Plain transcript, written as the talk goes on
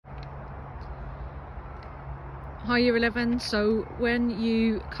Hi Year 11, so when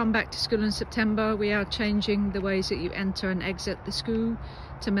you come back to school in September, we are changing the ways that you enter and exit the school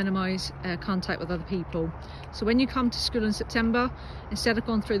to minimise contact with other people. So when you come to school in September, instead of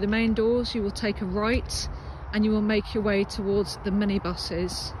going through the main doors, you will take a right and you will make your way towards the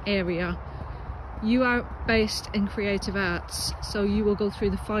minibuses area. You are based in creative arts, so you will go through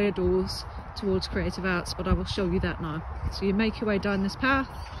the fire doors towards creative arts, but I will show you that now. So you make your way down this path,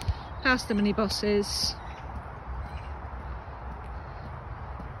 past the minibuses,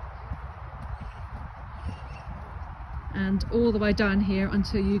 and all the way down here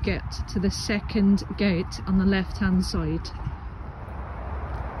until you get to the second gate on the left hand side.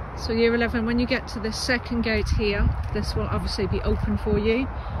 So Year 11, when you get to the second gate here, this will obviously be open for you.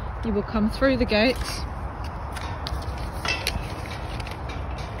 You will come through the gate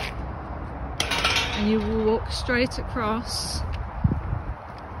and you will walk straight across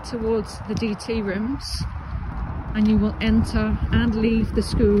towards the DT rooms, and you will enter and leave the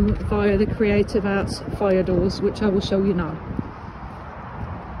school via the creative arts fire doors, which I will show you now.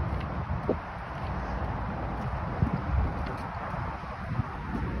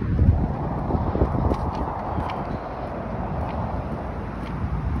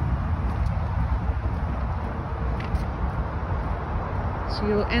 So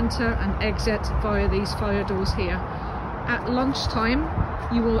you'll enter and exit via these fire doors here. At lunchtime,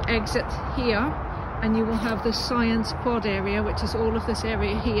 you will exit here and you will have the science quad area, which is all of this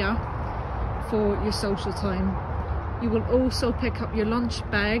area here, for your social time. You will also pick up your lunch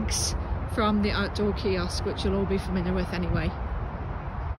bags from the outdoor kiosk, which you'll all be familiar with anyway.